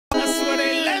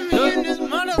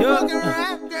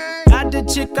Got the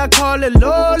chick, I call it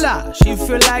Lola. She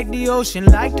feel like the ocean,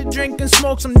 like to drink and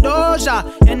smoke some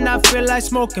Doja. And I feel like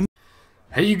smoking.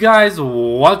 Hey you guys,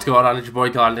 what's going on? It's your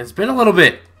boy Cotton. It's been a little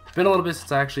bit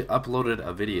since I actually uploaded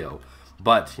a video.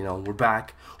 But, you know, we're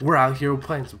back. We're out here, we're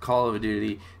playing some Call of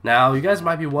Duty. Now, you guys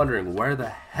might be wondering, where the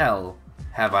hell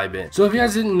have I been? So if you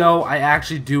guys didn't know, I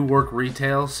actually do work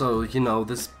retail. So, you know,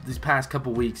 these past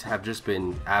couple weeks have just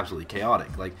been absolutely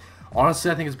chaotic. Like,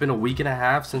 honestly, I think it's been a week and a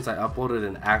half since I uploaded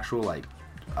an actual, like,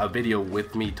 a video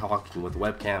with me talking with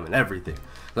webcam and everything.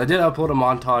 So I did upload a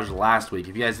montage last week.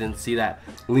 If you guys didn't see that,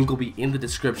 link will be in the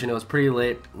description. It was pretty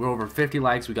lit. We're over 50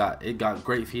 likes. It got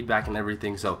great feedback and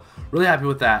everything. So really happy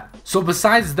with that. So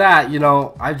besides that, you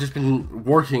know, I've just been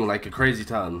working like a crazy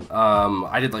ton.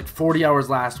 I did like 40 hours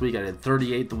last week. I did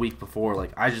 38 the week before.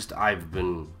 Like I've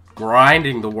been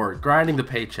grinding the work, grinding the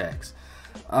paychecks.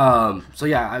 So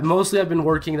yeah, I've been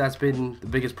working. That's been the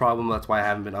biggest problem. That's why I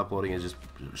haven't been uploading, is just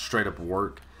straight up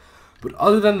work. But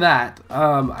other than that,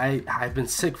 I've been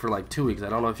sick for like 2 weeks. I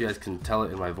don't know if you guys can tell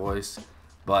it in my voice,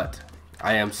 but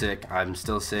I am sick. I'm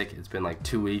still sick. It's been like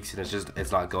 2 weeks, and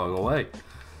it's not going away.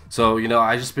 So, you know,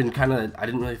 I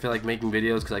didn't really feel like making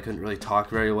videos because I couldn't really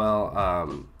talk very well.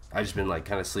 I just been like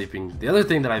kind of sleeping. The other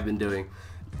thing that I've been doing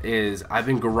is I've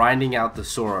been grinding out the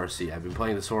SOAR RC. I've been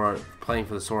playing for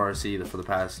the SOAR RC for the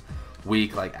past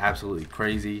week, like absolutely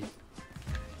crazy.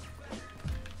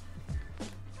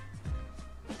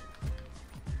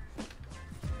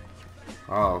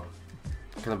 Oh,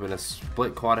 could have been a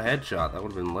split quad headshot. That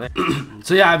would have been lit.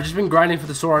 So yeah, I've just been grinding for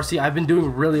the SOAR RC. I've been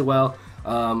doing really well.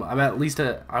 I'm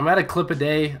at a clip a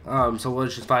day. So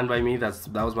it's just fine by me. That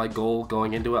was my goal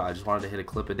going into it. I just wanted to hit a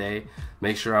clip a day,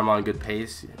 make sure I'm on good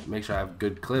pace, make sure I have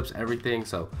good clips, everything.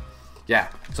 So yeah,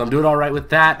 so I'm doing all right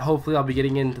with that. Hopefully I'll be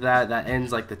getting into that. That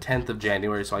ends like the 10th of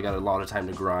January, so I got a lot of time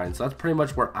to grind. So that's pretty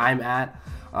much where I'm at.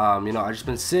 You know, I've just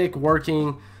been sick,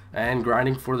 working and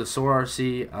grinding for the SOAR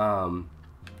RC.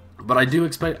 But I do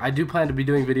plan to be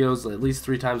doing videos at least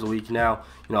 3 times a week now.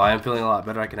 You know, I am feeling a lot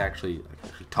better. I can actually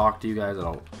talk to you guys. I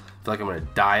don't feel like I'm gonna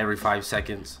die every 5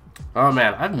 seconds. Oh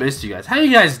man, I've missed you guys. How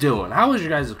you guys doing? How was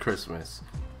your guys' Christmas?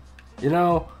 You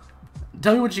know,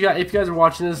 tell me what you got. If you guys are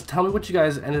watching this, tell me what you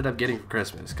guys ended up getting for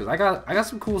Christmas, because I got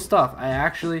some cool stuff.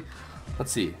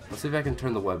 Let's see if I can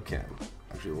turn the webcam.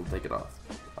 Actually, we'll take it off.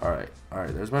 All right.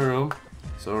 There's my room.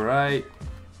 So right.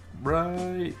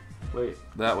 Wait,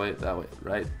 that way,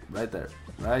 right there.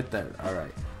 All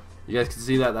right, you guys can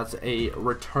see that. That's a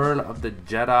Return of the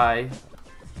Jedi.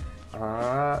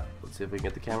 Let's see if we can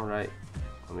get the camera right.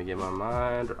 Let me get my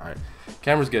mind. All right,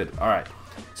 camera's good. All right,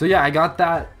 so yeah, I got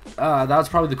that. That was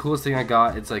probably the coolest thing I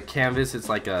got. It's like canvas. It's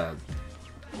like I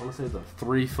want to say it's a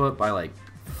 3 foot by like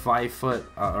 5 foot,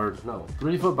 or no,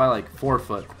 3 foot by like 4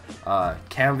 foot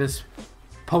canvas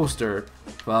poster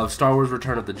of Star Wars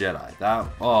Return of the Jedi.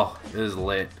 It is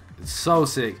lit. It's so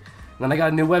sick. And then I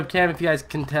got a new webcam. If you guys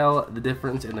can tell, the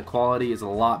difference in the quality is a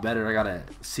lot better. I got a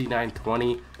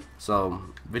C920, so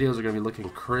videos are gonna be looking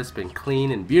crisp and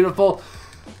clean and beautiful.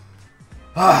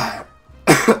 And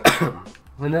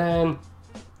then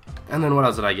what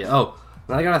else did I get? Oh,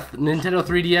 then I got a Nintendo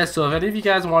 3DS. So if any of you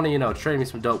guys want to, you know, trade me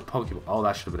some dope Pokemon. Oh,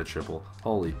 that should have been a triple.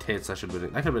 Holy tits, that could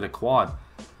have been a quad.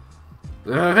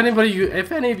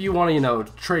 If any of you want to, you know,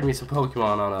 trade me some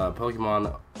Pokemon on a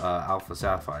Pokemon Alpha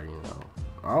Sapphire, you know,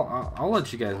 I'll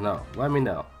let you guys know. Let me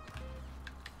know.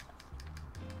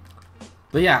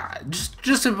 But yeah,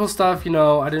 just simple stuff, you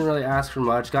know. I didn't really ask for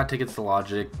much. Got tickets to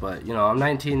Logic, but you know, I'm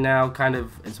 19 now. Kind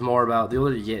of, it's more about, the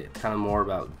older you get, kind of more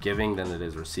about giving than it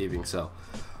is receiving. So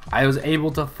I was able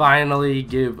to finally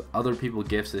give other people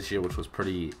gifts this year, which was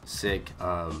pretty sick.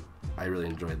 I really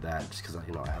enjoyed that, just because,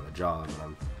 you know, I have a job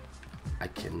and I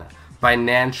can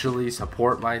financially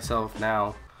support myself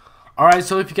now. Alright,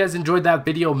 so if you guys enjoyed that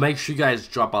video, make sure you guys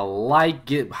drop a like,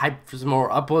 get hyped for some more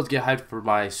uploads, get hyped for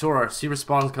my SOAR RC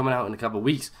response coming out in a couple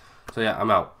weeks. So yeah, I'm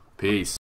out. Peace.